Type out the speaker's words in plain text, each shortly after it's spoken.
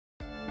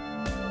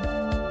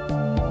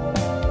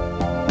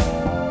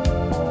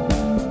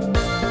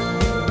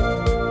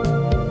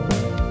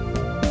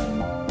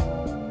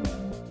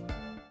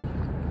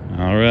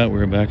Alright,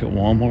 we're back at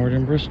Walmart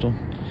in Bristol.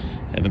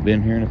 Haven't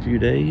been here in a few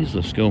days.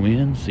 Let's go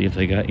in, see if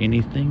they got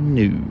anything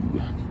new.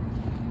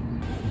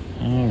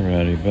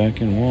 Alrighty,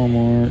 back in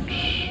Walmart.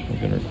 We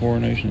got our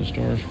Coronation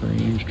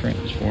Starscreams,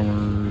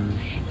 Transformers,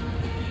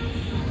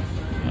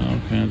 all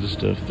kinds of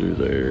stuff through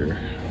there.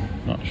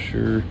 Not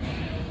sure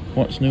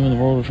what's new in the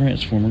world of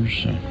Transformers.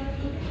 So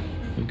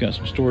we've got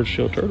some Storage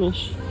Show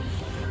Turtles.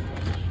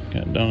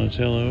 Got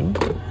Donatello,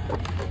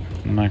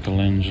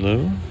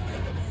 Michelangelo.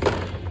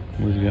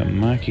 We've got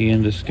Mikey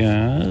in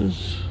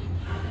disguise.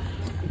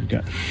 We've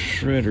got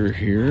Shredder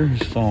here.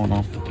 He's falling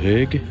off the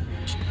pig.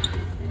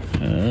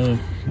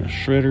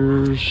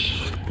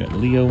 Shredders. Got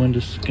Leo in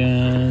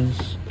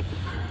disguise.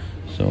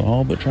 So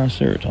all but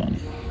Triceraton.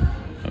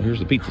 Oh, here's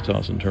the pizza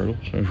tossing turtle.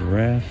 So there's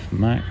Raph,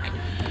 Mike,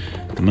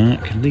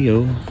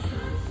 Leo.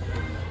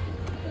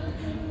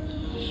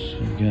 So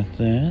we got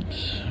that.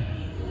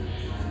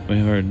 We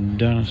have our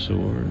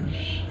dinosaurs.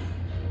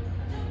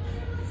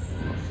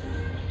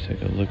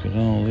 Take a look at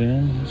all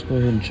in. Let's go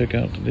ahead and check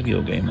out the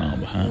video game aisle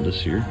behind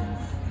us here.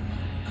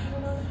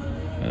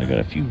 They got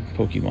a few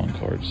Pokemon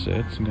card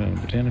sets and got a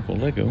botanical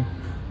Lego.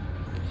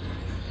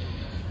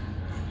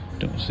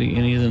 Don't see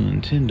any of the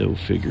Nintendo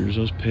figures.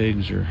 Those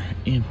pegs are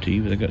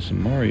empty, but they got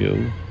some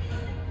Mario,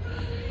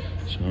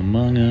 some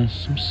Among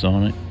Us, some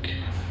Sonic,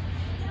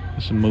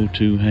 got some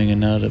Motu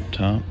hanging out up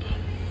top.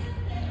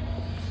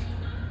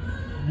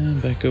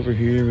 And back over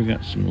here we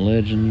got some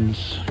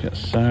Legends. Got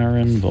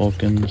Siren,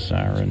 Vulcan,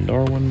 Siren,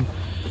 Darwin,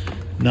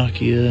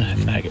 Nokia,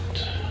 and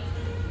Maggot.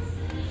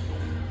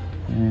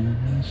 And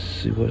let's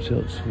see what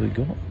else we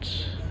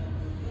got.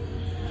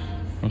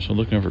 Also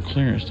looking over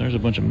clearance, there's a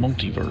bunch of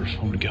Multiverse.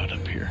 What we got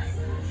up here?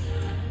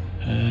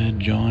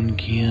 John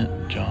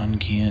Kent,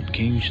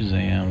 King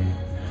Shazam,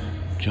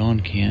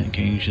 John Kent,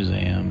 King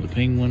Shazam, the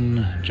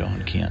Penguin,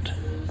 John Kent.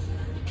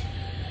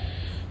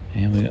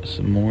 And we got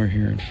some more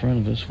here in front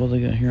of us. What they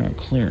got here on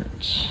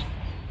clearance?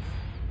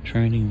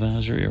 Training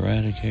Visor,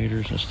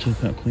 Eradicators. Let's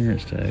check out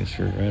clearance tags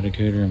for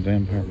Eradicator and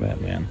Vampire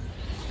Batman.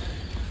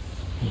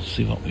 Let's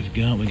see what we've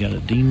got. We got a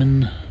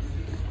Demon,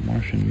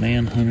 Martian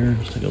Manhunter.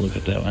 Let's take a look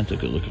at that one. I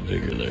took a look at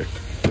figure there.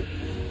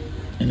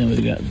 And then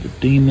we got the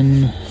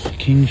Demon,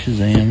 King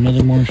Shazam,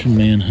 another Martian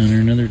Manhunter,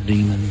 another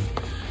Demon.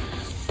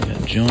 We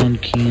got John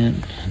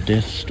Kent,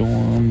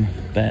 Deathstorm,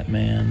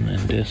 Batman,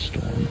 and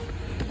Deathstorm.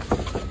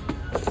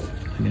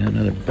 We got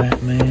another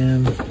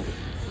Batman,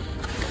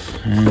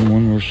 and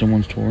one where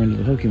someone's tore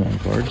into the Pokemon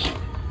cards,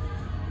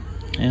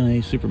 and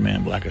a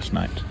Superman Blackest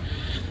Night.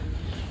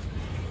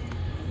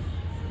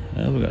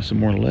 We got some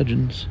more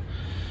Legends.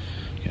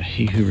 We got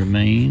He Who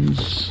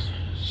Remains,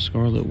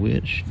 Scarlet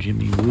Witch,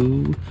 Jimmy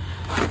Woo,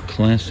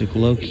 Classic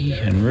Loki,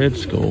 and Red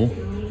Skull.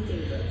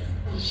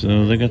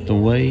 So they got the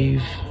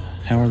Wave,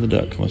 Howard the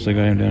Duck, unless they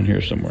got him down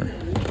here somewhere.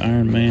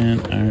 Iron Man,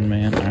 Iron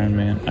Man, Iron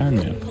Man, Iron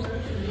Man.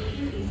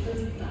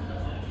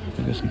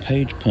 We got some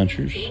Page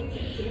Punchers.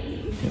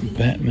 Got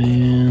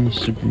Batman,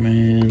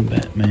 Superman,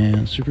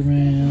 Batman,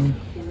 Superman.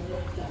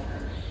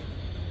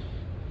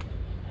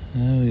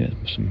 We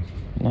got some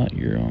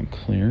Lightyear on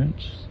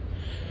clearance.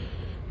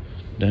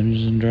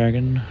 Dungeons and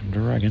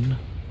Dragon.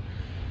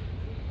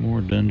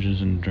 More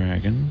Dungeons and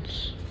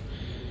Dragons.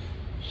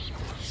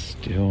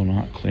 Still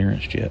not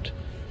clearanced yet.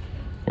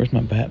 Where's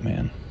my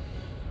Batman?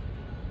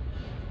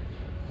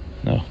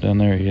 No, down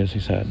there he is.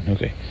 He's hiding.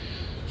 Okay.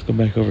 Let's go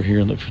back over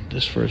here and look for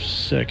this for a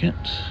second.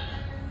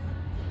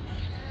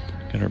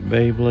 Got our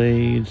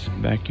Beyblades,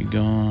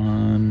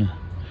 Bakugan,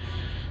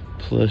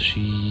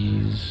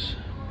 plushies,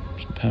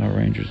 some Power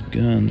Rangers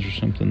guns or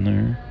something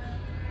there.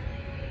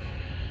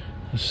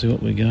 Let's see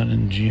what we got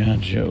in G.I.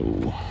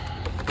 Joe.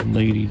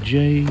 Lady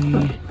J.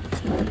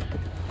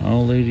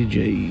 All Lady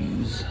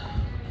J's.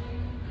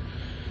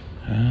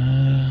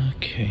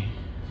 Okay.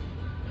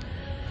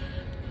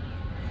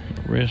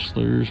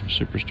 Wrestlers, some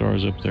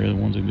superstars up there, the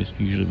ones we've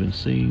usually been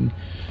seeing.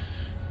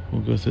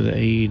 We'll go through the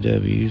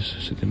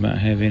AEWs, see if they might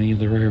have any of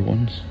the rare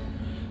ones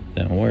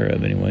that I'm aware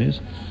of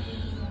anyways.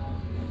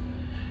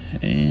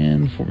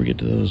 And before we get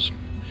to those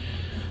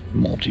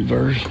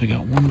Multiverse, we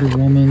got Wonder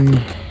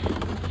Woman,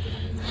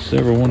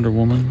 several Wonder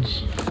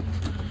Womans,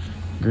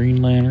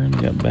 Green Lantern,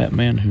 we got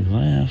Batman Who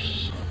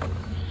Laughs,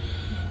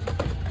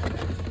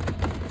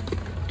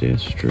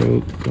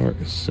 Deathstroke,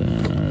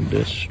 Darkseid,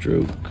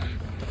 Deathstroke,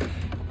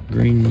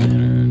 Green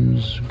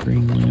Lanterns,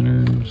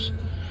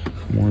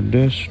 more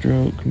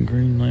Deathstroke and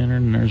Green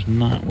Lantern, and there's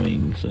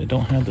Nightwing, so they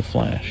don't have the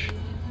Flash.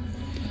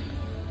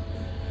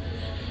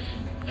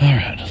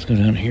 Alright, let's go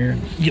down here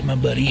and get my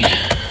buddy.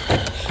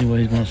 See what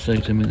he's going to say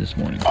to me this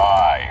morning.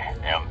 I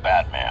am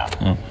Batman.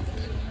 Oh,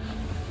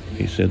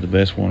 he said the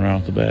best one right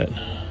off the bat.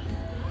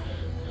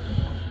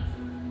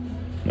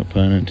 No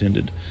pun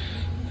intended.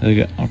 I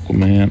got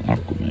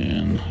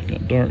Aquaman. I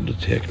got Dark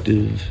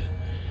Detective,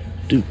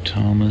 Duke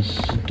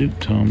Thomas,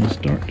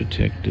 Dark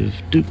Detective,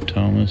 Duke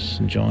Thomas,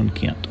 and John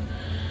Kent.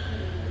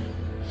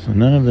 So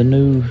none of the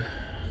new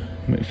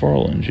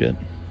McFarlanes yet.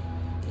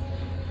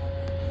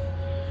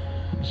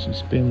 Some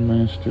Spin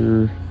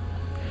Master.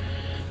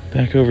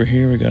 Back over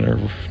here we got our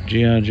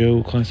G.I.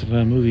 Joe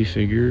classified movie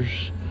figures.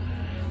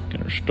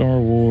 Got our Star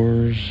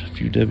Wars, a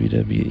few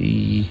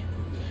WWE.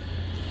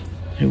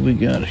 Who we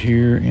got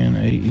here in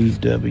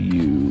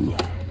AEW?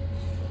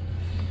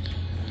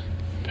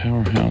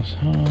 Powerhouse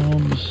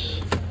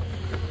Hobbs.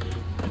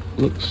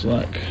 Looks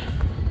like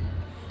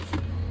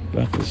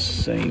about the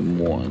same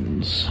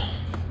ones.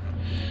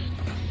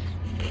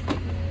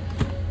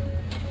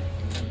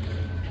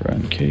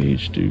 Brian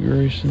Cage, Stu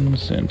Grayson,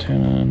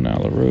 Santana,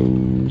 Nyla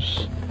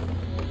Rose.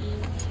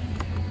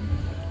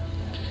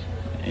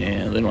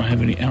 And they don't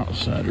have any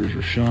outsiders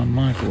or Shawn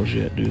Michaels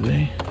yet, do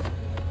they?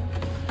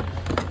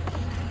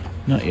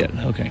 Not yet,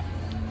 okay.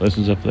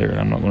 Lesson's up there, and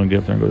I'm not going to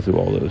get up there and go through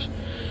all those.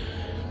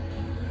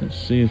 Let's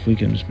see if we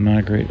can just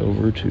migrate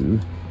over to...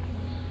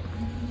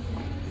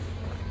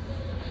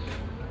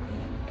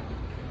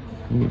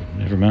 Ooh,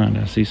 never mind,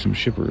 I see some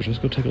shippers. Let's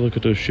go take a look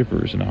at those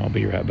shippers, and I'll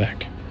be right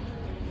back.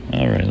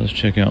 Alright, let's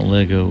check out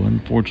Lego.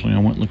 Unfortunately, I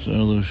went and looked at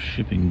all those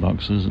shipping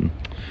boxes, and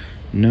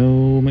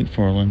no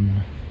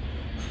McFarlane.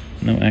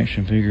 No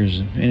action figures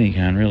of any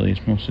kind, really.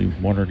 It's mostly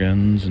water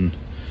guns and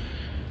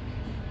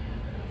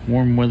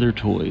warm weather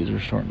toys are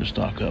starting to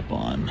stock up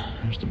on.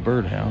 There's the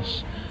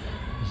birdhouse.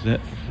 Is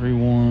that 3,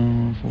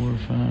 1, 4,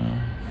 5?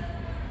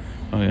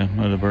 Oh yeah,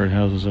 one of the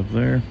birdhouses up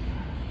there.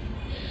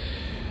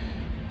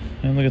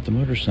 And look at the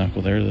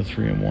motorcycle there, the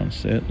 3-in-1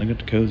 set. Look at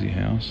the cozy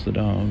house, the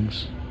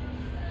dogs.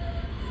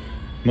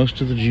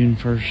 Most of the June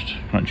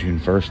 1st, not June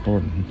 1st,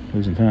 Lord, I'm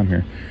losing time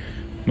here.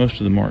 Most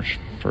of the March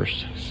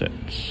 1st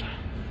sets.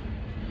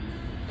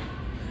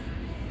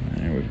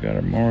 And we've got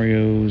our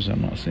Marios.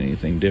 I'm not seeing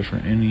anything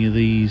different in any of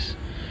these.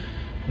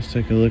 Let's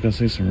take a look. I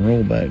see some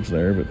rollbacks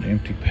there, but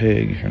empty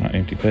peg, or not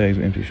empty pegs,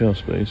 but empty shelf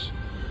space.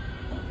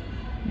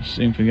 Let's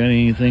see if we got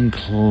anything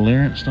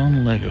clearanced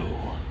on Lego.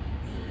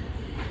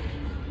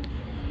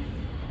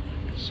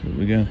 See what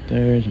we got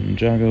there. Some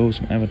Jago,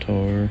 some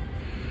Avatar.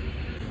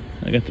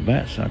 I got the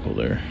Bat Cycle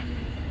there.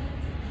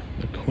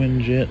 The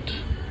Quinjet.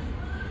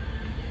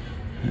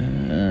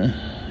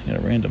 Got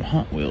a random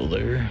Hot Wheel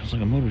there. It's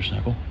like a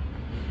motorcycle.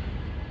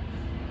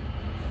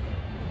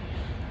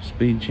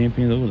 Speed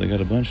Champions. Oh, they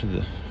got a bunch of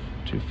the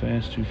Too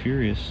Fast, Too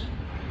Furious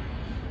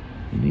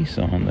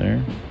Nissan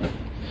there.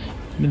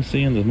 I've been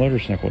seeing the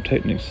motorcycle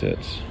Technic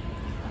sets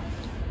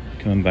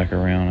coming back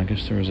around. I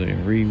guess there was a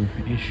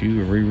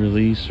reissue, a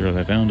re-release, or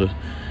they found a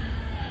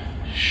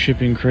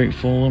shipping crate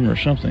full of them or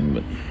something,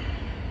 but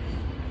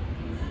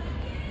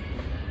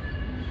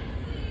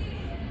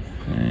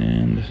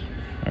and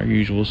our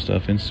usual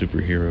stuff in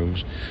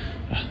superheroes.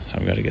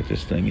 I've got to get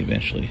this thing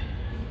eventually.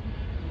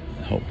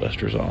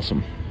 Hulkbuster's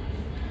awesome.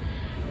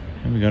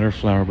 And we got our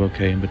flower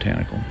bouquet and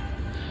botanical.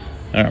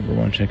 Alright, we're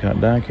going to check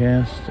out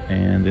diecast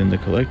and in the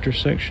collector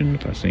section.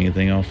 If I see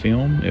anything, I'll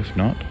film. If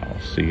not, I'll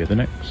see you the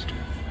next.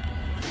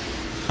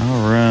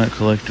 Alright,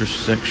 collector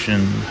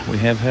section. We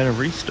have had a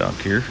restock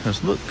here.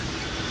 Let's look.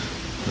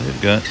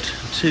 They've got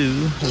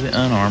 2 of the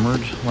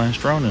unarmored Last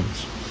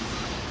Ronins.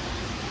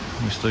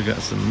 We still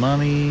got some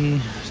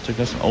Mummy. Still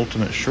got some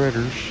Ultimate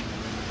Shredders.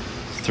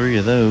 3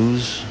 of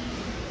those.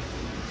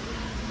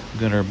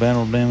 Got our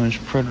battle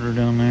damaged Predator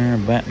down there, a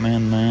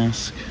Batman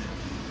mask.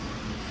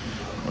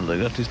 Well, they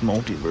got these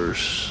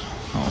Multiverse.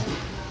 Oh,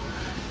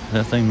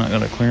 that thing not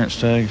got a clearance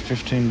tag,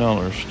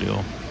 $15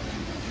 still.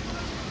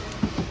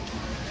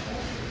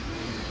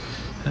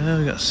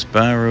 We got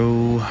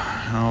Spyro,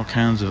 all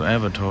kinds of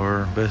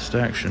Avatar, Best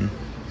Action.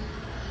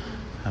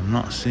 I'm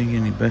not seeing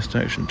any Best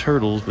Action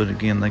Turtles, but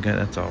again,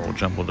 that's all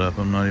jumbled up.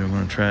 I'm not even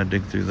going to try to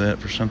dig through that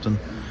for something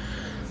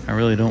I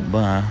really don't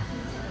buy.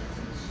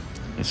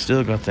 It's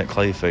still got that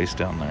clay face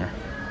down there.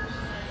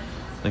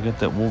 They got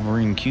that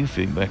Wolverine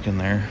Q-Fig back in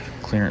there.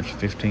 Clearance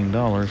 $15,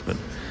 but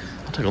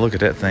I'll take a look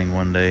at that thing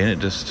one day, and it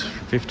just,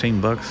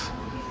 $15?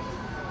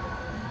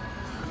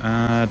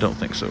 I don't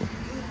think so.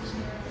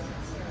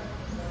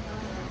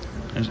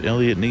 There's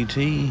Elliot and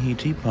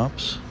E.T.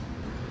 pops.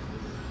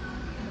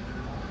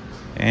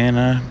 And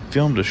I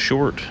filmed a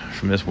short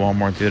from this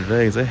Walmart the other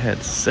day. They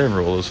had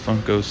several of those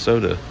Funko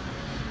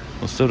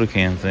soda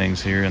can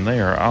things here, and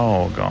they are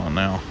all gone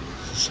now.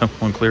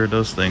 Someone cleared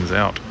those things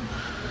out.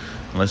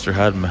 Unless they're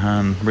hiding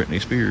behind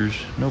Britney Spears.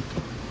 Nope.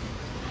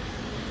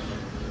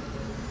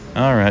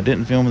 Alright,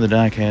 didn't film the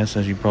diecast,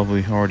 as you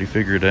probably already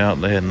figured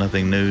out. They had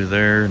nothing new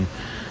there. And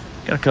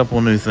got a couple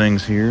of new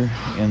things here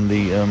in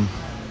the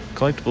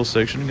collectibles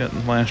section. Got the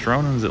Last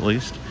Ronins at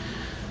least.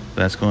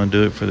 That's going to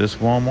do it for this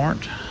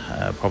Walmart.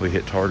 I'll probably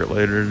hit Target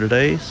later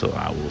today, so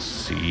I will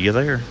see you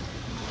there.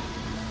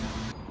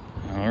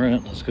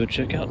 Alright, let's go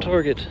check out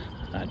Target.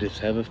 I just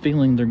have a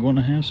feeling they're going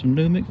to have some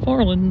new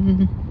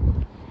McFarlane.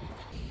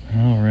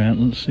 Alright,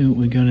 let's see what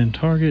we got in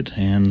Target.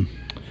 And,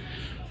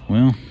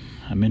 well,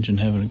 I mentioned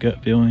having a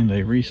gut feeling.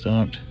 They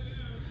restocked.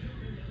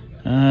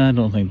 I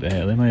don't think they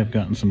have. They may have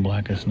gotten some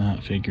Blackest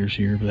Night figures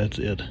here, but that's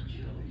it.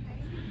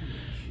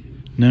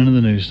 None of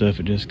the new stuff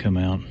had just come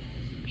out.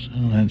 So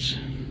that's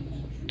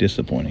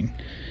disappointing.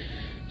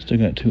 Still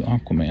got 2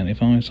 Aquaman. They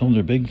finally sold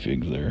their big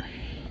figs there.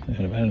 They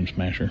had an Atom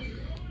Smasher.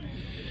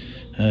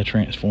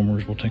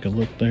 Transformers, we'll take a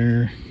look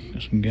there.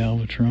 Got some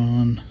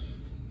Galvatron.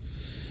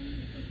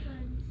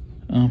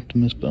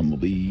 Optimus,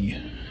 Bumblebee,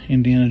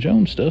 Indiana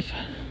Jones stuff.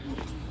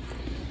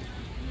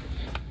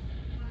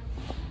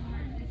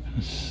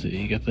 Let's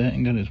see, got that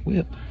and got his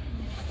whip.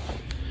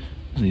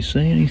 Does he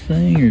say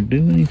anything or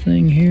do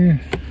anything here?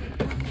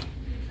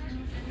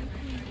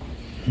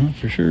 Not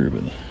for sure,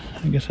 but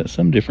I guess that's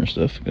some different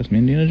stuff. Got some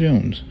Indiana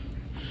Jones.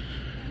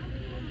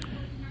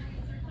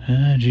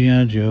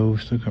 G.I. Joe,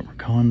 still got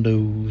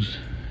Racondos.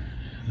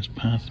 This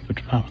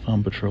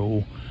Python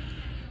Patrol.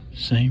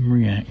 Same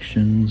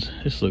reactions.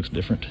 This looks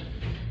different.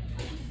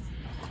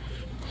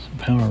 Some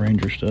Power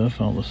Ranger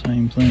stuff, all the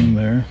same thing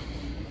there.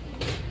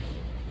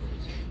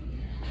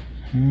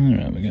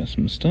 Alright, we got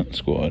some Stunt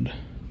Squad.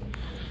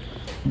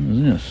 What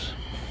is this?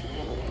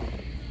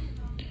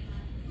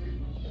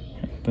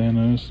 Got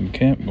Thanos and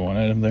Cap going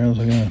at him there. Looks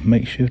like a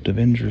makeshift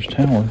Avengers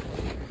Tower.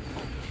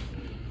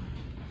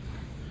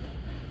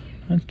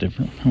 That's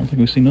different. I don't think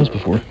we've seen those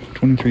before.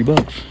 $23.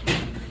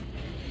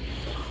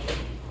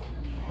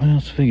 What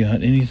else have we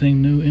got?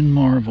 Anything new in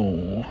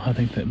Marvel? I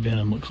think that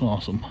Venom looks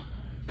awesome.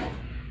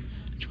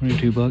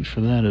 $22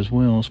 for that as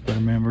well.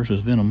 Spider-Man versus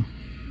Venom.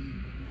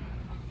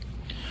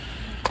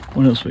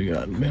 What else we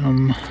got?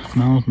 Venom,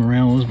 Miles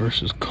Morales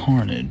versus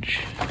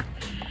Carnage.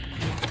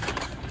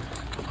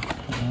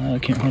 I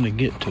can't hardly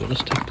get to it.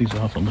 Let's take these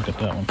off and look at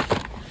that one.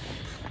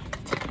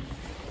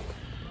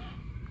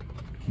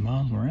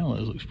 Miles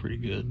Morales looks pretty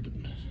good,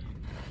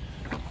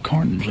 but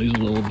Carnage leaves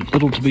a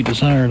little to be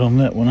desired on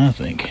that one, I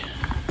think.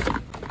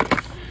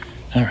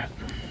 Alright.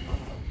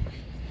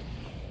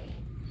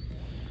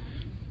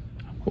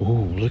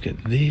 Oh, look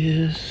at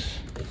this.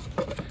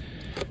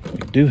 We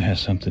do have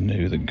something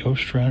new. The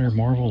Ghost Rider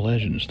Marvel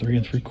Legends 3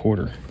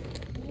 3/4.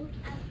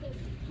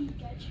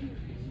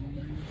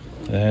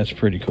 That's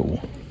pretty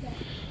cool.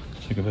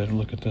 Let's take a better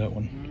look at that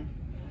one.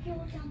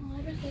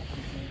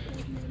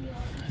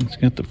 It's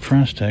got the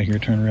price tag here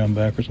turned around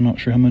backwards. I'm not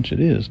sure how much it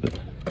is, but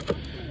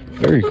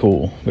very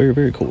cool. Very,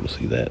 very cool to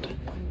see that.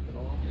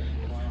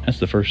 That's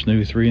the first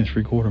new 3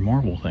 3/4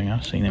 Marvel thing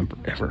I've seen in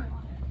forever.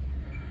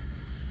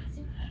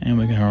 And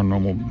we got our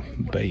normal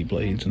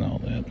Beyblades and all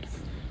that.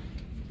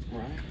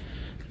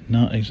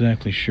 Not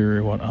exactly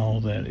sure what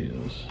all that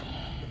is.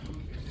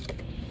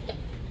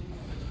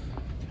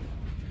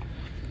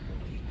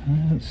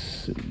 Let's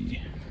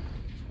see.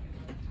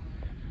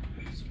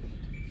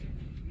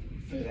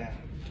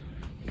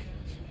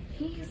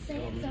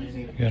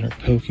 Got our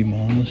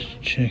Pokemon. Let's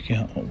check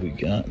out what we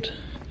got.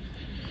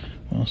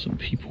 Well, some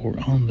people were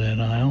on that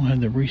aisle.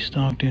 Have they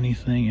restocked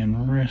anything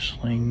in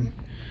wrestling?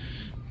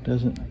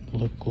 Doesn't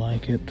look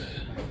like it.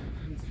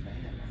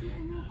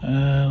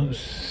 Let's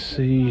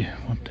see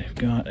what they've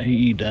got.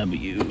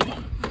 AEW.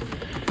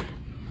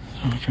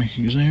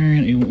 Frankie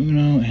Kazarian,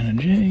 Uno, and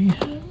a J.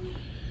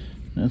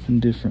 Nothing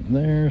different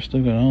there.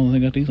 Still got all. They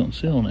got these on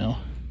sale now.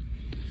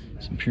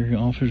 Some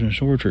Imperial officers and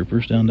shore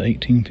troopers down to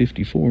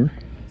 $18.54.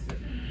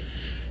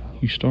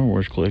 You Star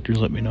Wars collectors,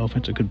 let me know if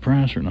it's a good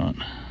price or not.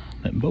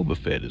 That Boba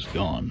Fett is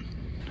gone.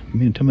 You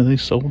mean to tell me they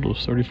sold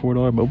those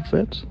 $34 Boba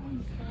Fetts?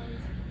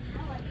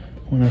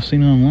 What I've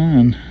seen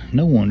online,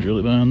 no one's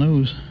really buying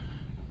those.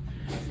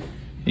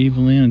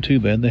 Evelyn and Too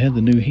Bad, they had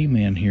the new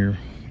He-Man here.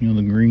 You know,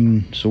 the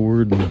green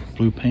sword and the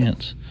blue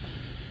pants.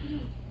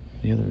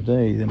 The other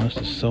day, they must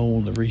have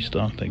sold the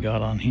restock they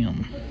got on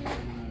him.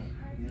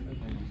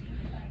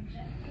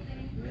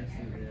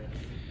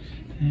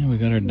 And we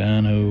got our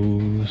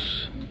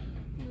dinos.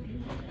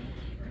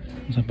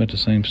 It's about the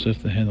same stuff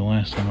they had the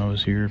last time I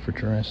was here for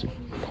Jurassic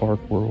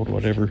Park World,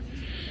 whatever.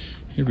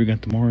 Here we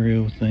got the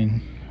Mario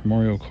thing,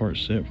 Mario Kart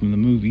set from the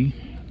movie.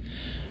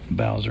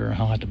 Bowser,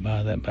 I'll have to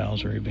buy that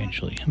Bowser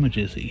eventually. How much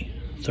is he?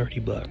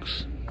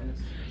 $30.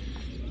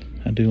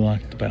 I do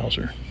like the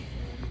Bowser.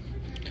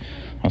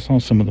 I saw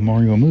some of the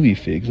Mario movie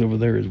figs over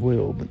there as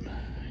well, but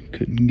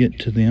couldn't get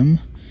to them.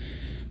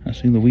 I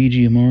see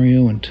Luigi and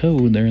Mario and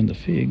Toad there in the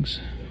figs.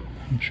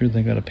 I'm sure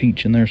they got a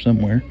Peach in there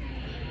somewhere.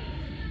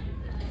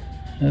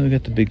 We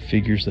got the big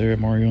figures there,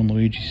 Mario and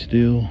Luigi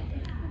still.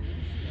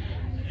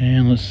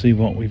 And let's see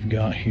what we've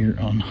got here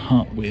on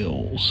Hot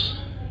Wheels.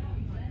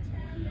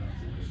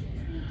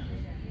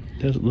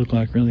 Doesn't look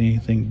like really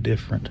anything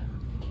different.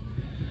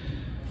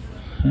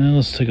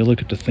 Let's take a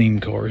look at the theme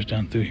cars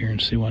down through here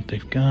and see what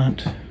they've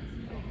got.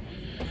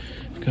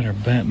 We've got our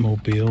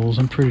Batmobiles.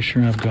 I'm pretty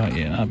sure I've got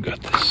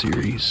this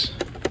series.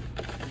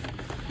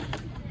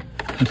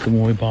 That's the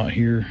one we bought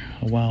here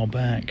a while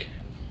back.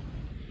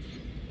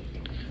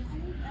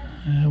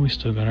 We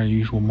still got our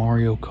usual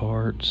Mario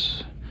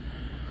Karts.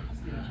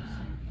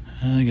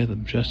 I got the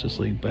Justice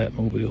League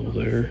Batmobile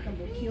there.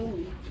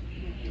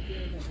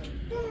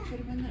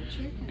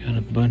 Got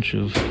a bunch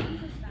of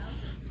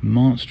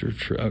monster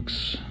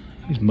trucks.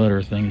 These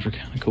mutter things are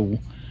kind of cool.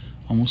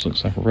 Almost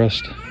looks like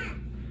rust.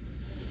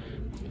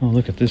 Oh,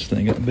 look at this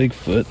thing. Got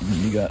Bigfoot, and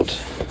you got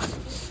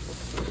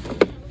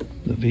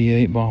the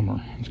V8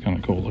 bomber. It's kind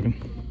of cool looking.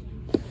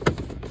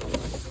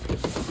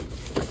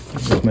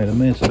 Just made a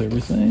mess of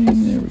everything.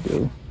 There we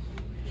go.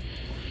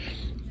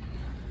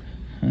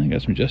 I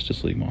got some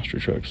Justice League monster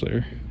trucks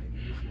there.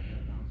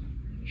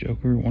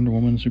 Joker, Wonder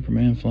Woman,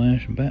 Superman,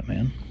 Flash, and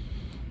Batman.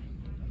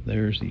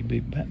 There's the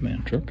big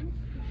Batman truck.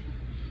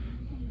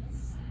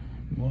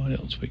 What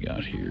else we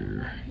got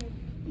here?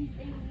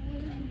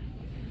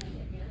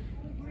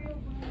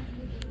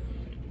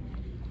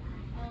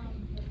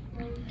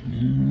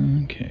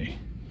 Okay.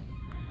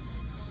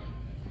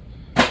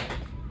 All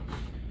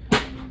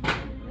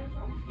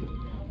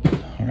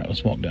right,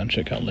 let's walk down and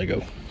check out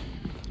Lego.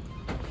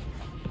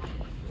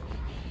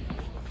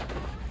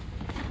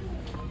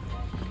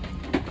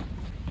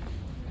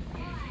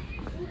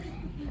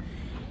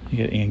 You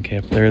got end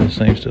cap there, the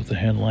same stuff they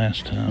had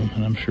last time,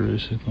 and I'm sure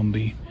this is going to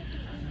be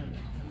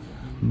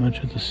much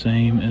of the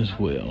same as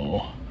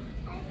well.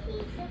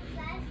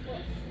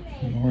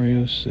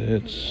 Mario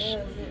sets,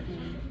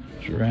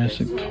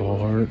 Jurassic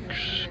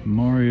Parks,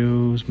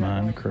 Mario's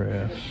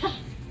Minecraft.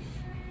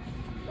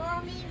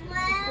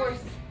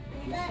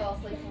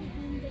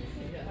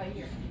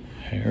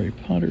 Harry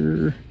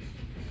Potter.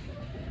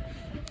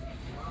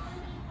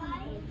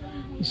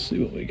 Let's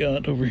see what we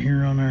got over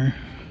here on our...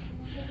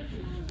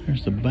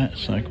 There's the Bat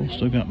Cycle.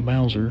 Still got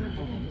Bowser.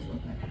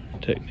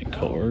 Technic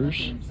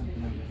cars.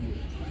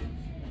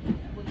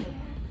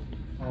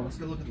 Let's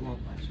go look at the wall.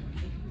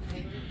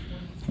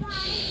 Let's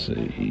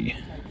see.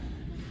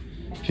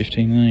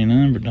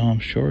 $15.99 for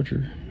Dom's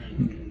Charger.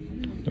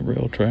 The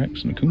rail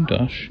tracks and the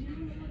Countach.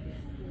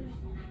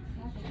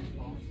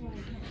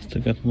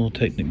 Still got the little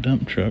Technic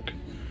dump truck.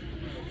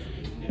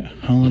 Got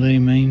Holiday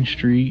Main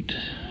Street.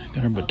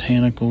 Got our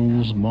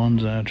botanicals,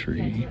 bonsai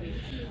tree.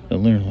 The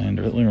Lunar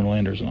Lander. The Lunar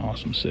Lander is an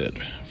awesome set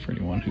for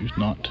anyone who's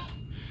not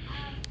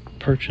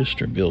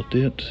purchased or built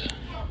it.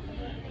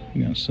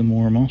 We got some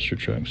more monster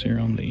trucks here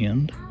on the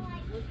end.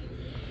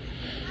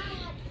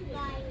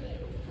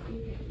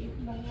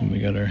 And we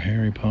got our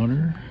Harry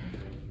Potter,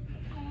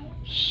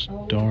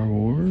 Star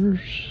Wars,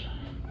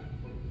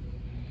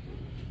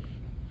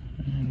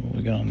 and what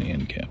we got on the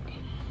end cap.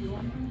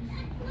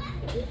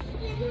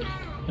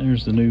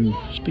 There's the new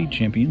Speed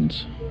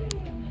Champions.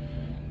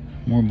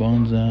 More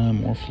bonsai,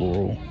 more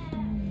floral.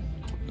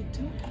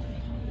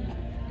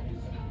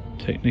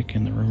 Technic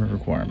in the room of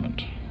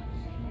requirement.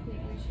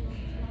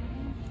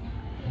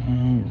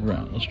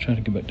 Alright, let's try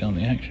to get back down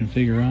the action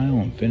figure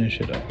aisle and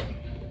finish it up.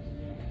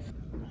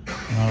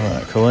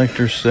 Alright,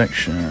 collector's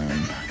section.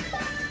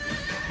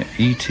 Got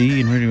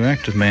E.T. and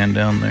Radioactive Man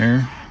down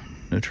there.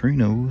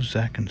 Neutrinos,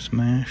 Zack and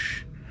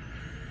Smash.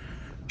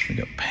 We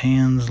got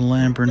Pan's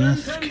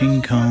Labyrinth,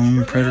 King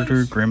Kong,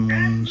 Predator,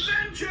 Gremlins.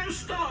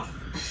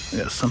 We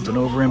got something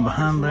over in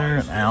behind there,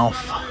 an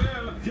Alf.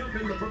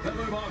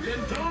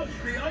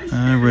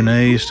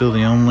 Renee's still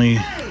the only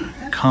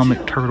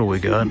comic turtle we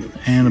got.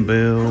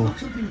 Annabelle.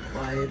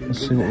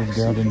 Let's see what we've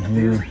got in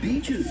here.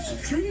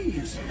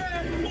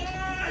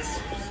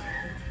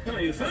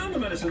 You found the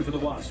medicine for the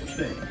wasps.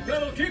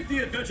 That'll keep the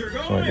adventure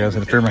going. Sorry guys, I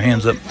had to turn my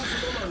hands up.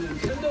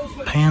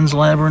 Pan's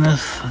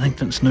Labyrinth, I think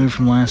that's new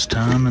from last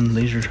time, and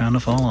these are trying to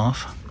fall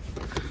off.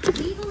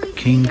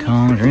 King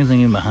Kong, is there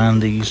anything in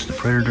behind these? The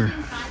Predator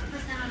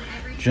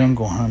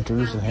Jungle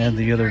Hunters I had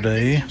the other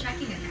day.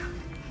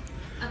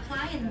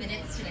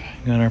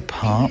 Got our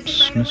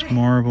Pops, Miss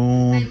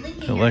Marvel,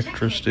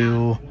 Electra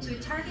Steel.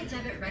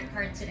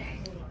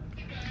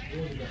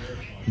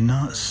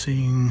 Not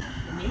seeing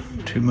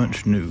too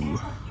much new.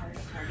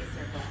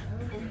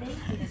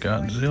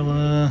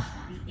 Godzilla.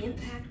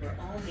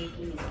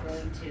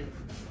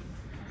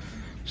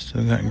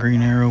 Still got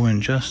Green Arrow,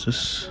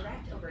 Injustice.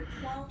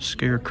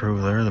 Scarecrow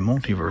there, the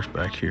Multiverse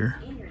back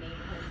here.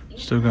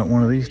 Still got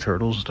one of these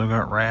turtles. Still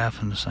got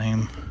Raph and the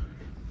same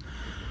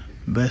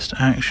best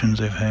actions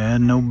they've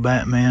had. No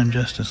Batman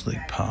Justice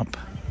League pop.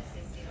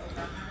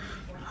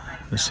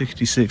 The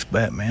 66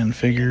 Batman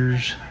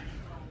figures.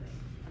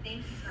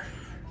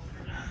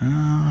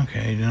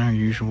 Okay, then our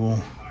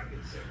usual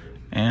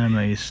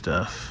anime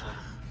stuff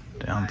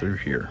down through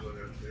here.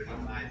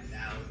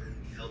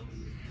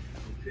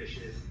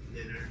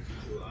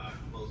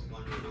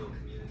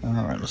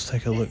 Alright, let's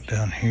take a look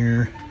down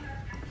here.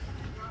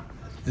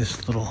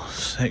 This little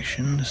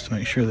section, just to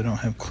make sure they don't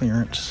have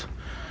clearance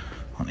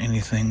on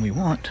anything we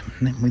want,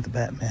 namely the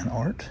Batman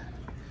art,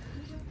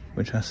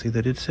 which I see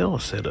they did sell a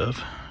set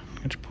of.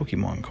 Got your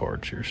Pokemon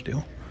cards here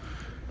still.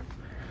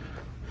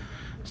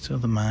 Still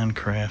the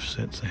Minecraft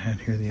sets I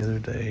had here the other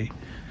day.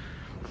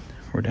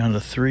 We're down to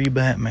 3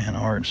 Batman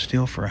arts,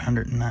 still for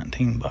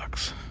 119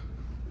 bucks.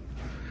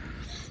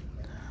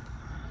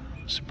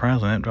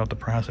 Surprisingly, that dropped the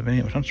price of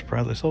any, which I'm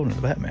surprised they sold into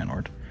the Batman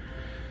art.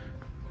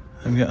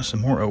 I've got some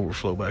more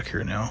overflow back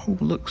here now. Oh,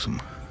 look,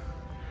 some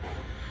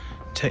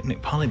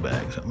Technic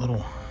polybags. That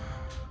little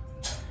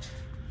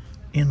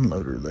end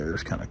loader there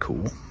is kind of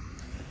cool.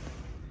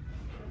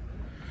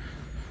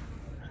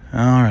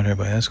 Alright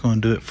everybody, that's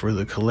going to do it for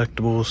the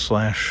collectibles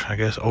slash, I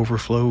guess,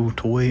 overflow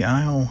toy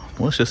aisle.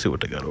 Let's just see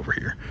what they got over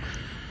here,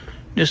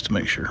 just to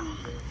make sure.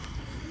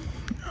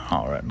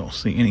 Alright, don't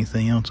see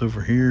anything else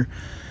over here.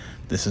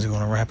 This is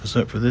going to wrap us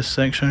up for this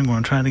section. I'm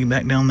going to try to get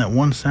back down that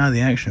one side of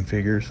the action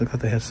figures. Look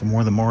like they have some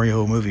more of the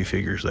Mario movie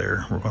figures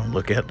there we're going to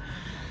look at.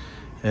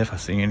 If I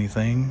see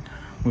anything,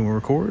 we will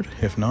record.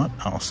 If not,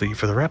 I'll see you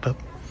for the wrap up.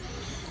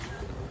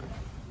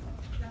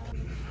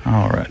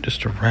 Alright,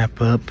 just to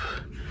wrap up,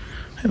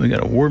 hey, we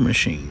got a War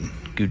Machine.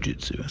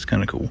 Gujitsu. That's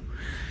kind of cool.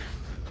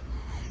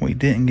 We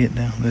didn't get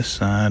down this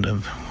side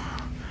of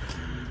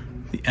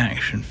the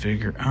action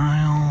figure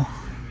aisle.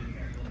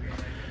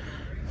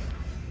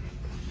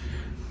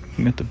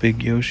 We got the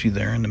big Yoshi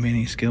there in the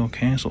mini scale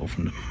castle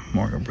from the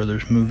Mario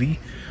Brothers movie.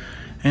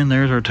 And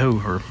there's our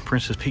Toad, or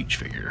Princess Peach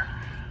figure.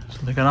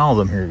 So they got all of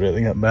them here today.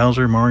 They got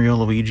Bowser, Mario,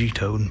 Luigi,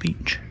 Toad, and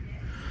Peach.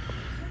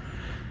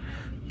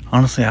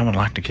 Honestly, I would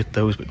like to get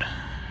those, but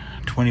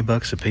 20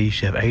 bucks a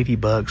piece. You have 80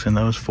 bucks in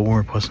those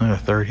four, plus another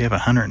 30. You have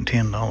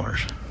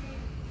 $110.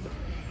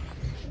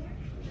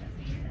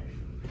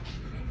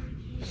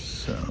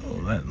 So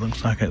that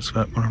looks like it's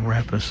going to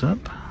wrap us up.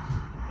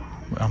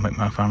 I'll make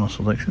my final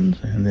selections,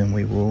 and then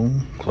we will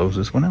close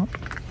this one out.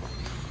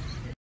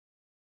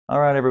 All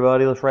right,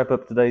 everybody, let's wrap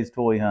up today's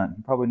toy hunt.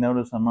 You probably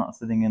noticed I'm not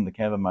sitting in the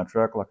cab of my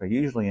truck like I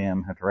usually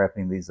am after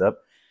wrapping these up.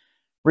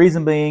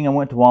 Reason being, I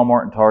went to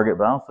Walmart and Target,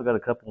 but I also got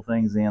a couple of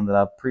things in that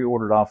I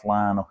pre-ordered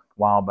offline a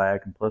while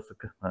back, and plus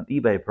an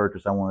eBay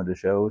purchase I wanted to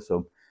show.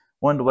 So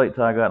wanted to wait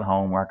till I got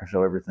home where I can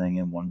show everything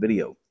in one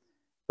video.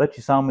 But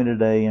you saw me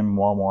today in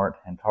Walmart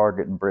and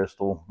Target in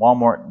Bristol.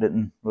 Walmart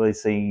didn't really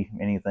see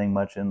anything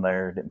much in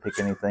there, didn't pick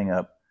anything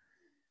up.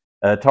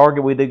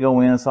 Target, we did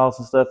go in, saw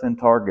some stuff in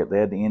Target. They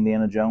had the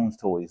Indiana Jones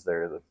toys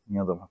there, the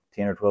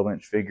 10 or 12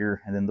 inch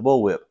figure, and then the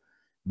bullwhip.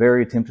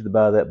 Very tempted to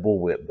buy that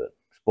bullwhip, but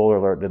spoiler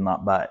alert, did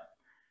not buy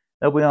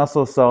it. We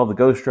also saw the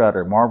Ghost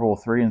Rider Marvel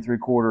 3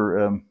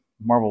 3/4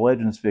 Marvel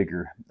Legends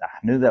figure. I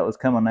knew that was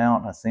coming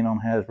out. I seen on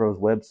Hasbro's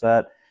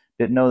website.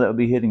 Didn't know that would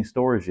be hitting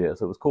stores yet,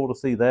 so it was cool to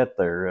see that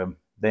there.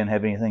 They didn't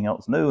have anything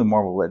else new in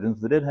Marvel Legends.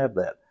 They did have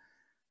that,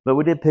 but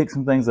we did pick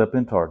some things up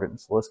in Target.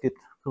 So let's get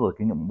to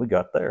looking at what we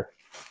got there.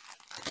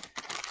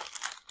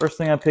 First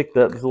thing I picked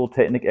up is a little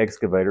Technic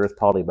excavator. It's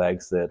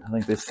polybag set. I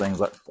think this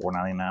thing's like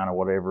 $4.99 or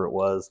whatever it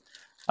was.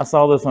 I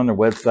saw this on their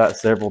website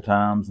several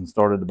times and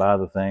started to buy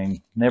the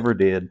thing. Never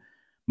did.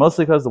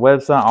 Mostly because the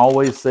website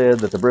always said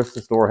that the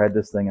Bristol store had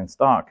this thing in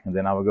stock. And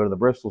then I would go to the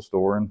Bristol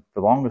store, and for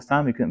the longest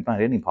time you couldn't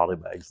find any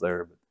polybags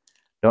there. But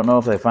don't know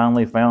if they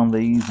finally found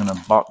these in a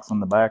box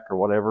on the back or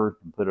whatever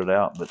and put it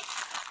out. But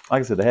like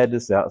I said, they had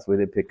this out, so we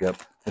did pick up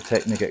the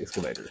Technic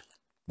excavator.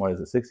 What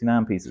is it?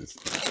 69 pieces.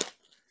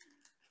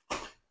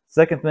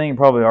 Second thing, you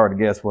probably already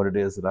guessed what it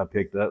is that I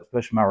picked up,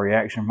 especially my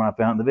reaction when I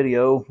found the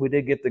video. We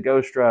did get the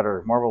Ghost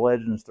Rider Marvel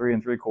Legends 3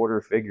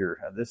 3/4 figure.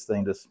 This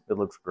thing it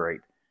looks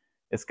great.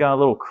 It's got a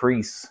little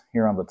crease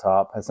here on the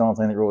top. That's the only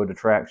thing that really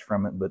detracts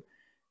from it, but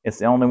it's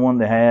the only one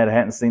they had. I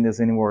hadn't seen this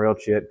anywhere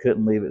else yet.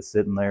 Couldn't leave it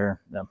sitting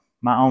there. Now,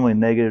 my only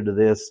negative to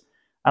this,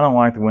 I don't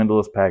like the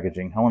windowless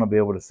packaging. I want to be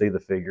able to see the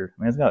figure.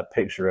 I mean, it's got a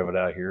picture of it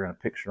out here and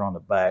a picture on the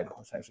back.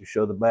 Let's actually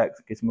show the back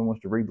in case someone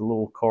wants to read the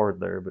little card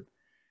there, but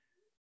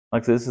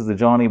like I said, this is the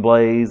Johnny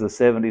Blaze, the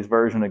 70s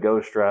version of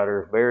Ghost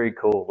Rider. Very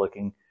cool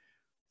looking.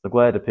 So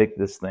glad to pick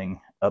this thing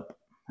up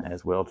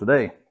as well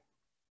today.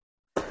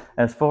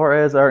 As far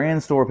as our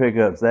in-store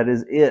pickups, that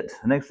is it.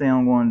 The next thing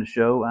I'm going to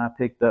show, I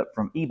picked up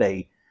from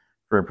eBay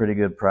for a pretty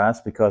good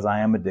price because I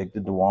am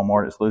addicted to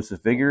Walmart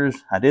exclusive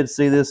figures. I did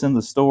see this in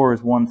the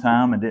stores one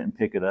time and didn't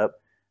pick it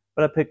up,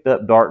 but I picked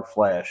up Dark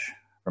Flash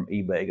from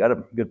eBay. Got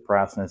a good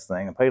price on this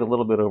thing. I paid a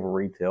little bit over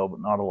retail, but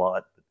not a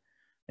lot.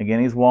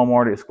 Again, these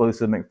Walmart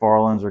exclusive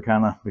McFarlanes are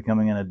kind of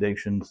becoming an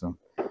addiction, so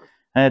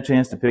I had a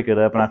chance to pick it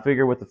up. And I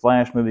figure with the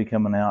Flash movie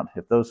coming out,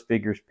 if those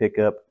figures pick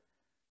up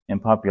in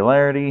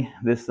popularity,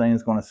 this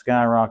thing's going to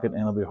skyrocket and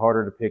it'll be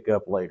harder to pick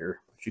up later.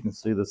 But you can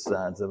see the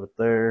sides of it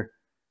there.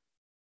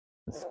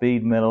 The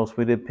speed medals.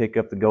 We did pick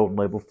up the gold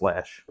label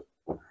Flash.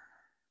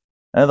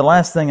 The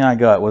last thing I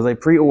got was a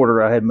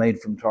pre-order I had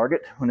made from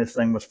Target when this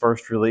thing was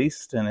first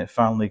released, and it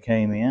finally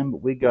came in.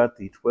 But we got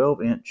the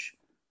 12-inch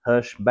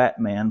Hush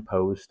Batman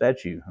pose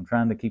statue. I'm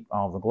trying to keep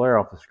all the glare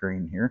off the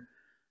screen here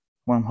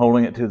when I'm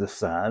holding it to the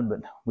side,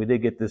 but we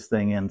did get this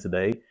thing in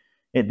today.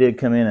 It did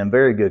come in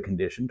very good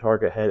condition.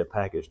 Target had it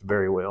packaged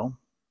very well.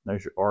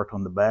 There's your art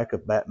on the back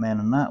of Batman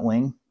and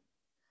Nightwing.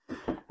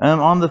 I'm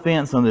on the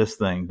fence on this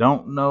thing.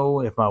 Don't know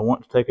if I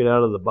want to take it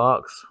out of the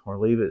box or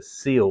leave it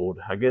sealed.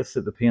 I guess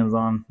it depends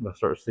on if I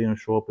start seeing them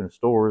show up in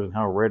stores and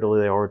how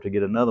readily they are to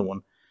get another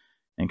one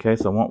in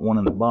case I want one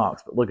in the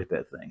box. But look at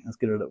that thing. Let's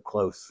get it up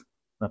close.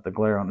 Not the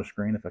glare on the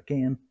screen if I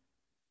can.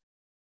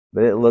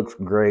 But it looks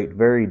great.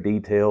 Very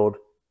detailed.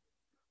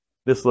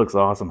 This looks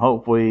awesome.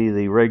 Hopefully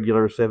the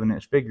regular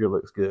 7-inch figure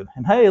looks good.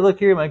 And hey, look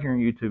here, making her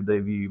YouTube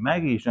debut.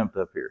 Maggie jumped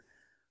up here.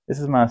 This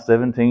is my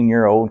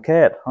 17-year-old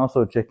cat.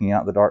 Also checking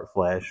out the Dark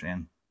Flash.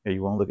 And here,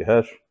 you want to look at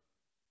Hush?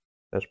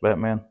 Hush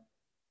Batman?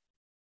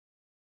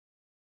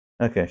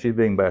 Okay, she's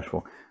being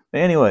bashful.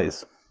 But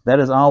anyways, that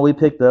is all we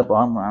picked up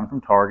online from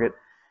Target,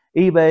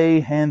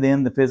 eBay, and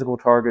then the physical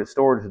Target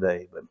store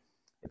today. But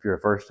if you're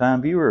a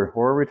first-time viewer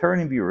or a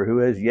returning viewer who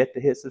has yet to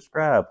hit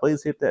subscribe,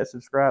 please hit that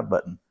subscribe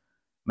button.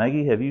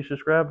 Maggie, have you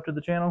subscribed to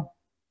the channel?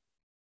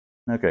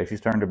 Okay,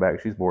 she's turned her back.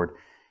 She's bored.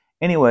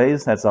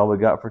 Anyways, that's all we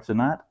got for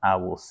tonight. I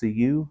will see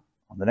you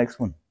on the next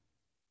one.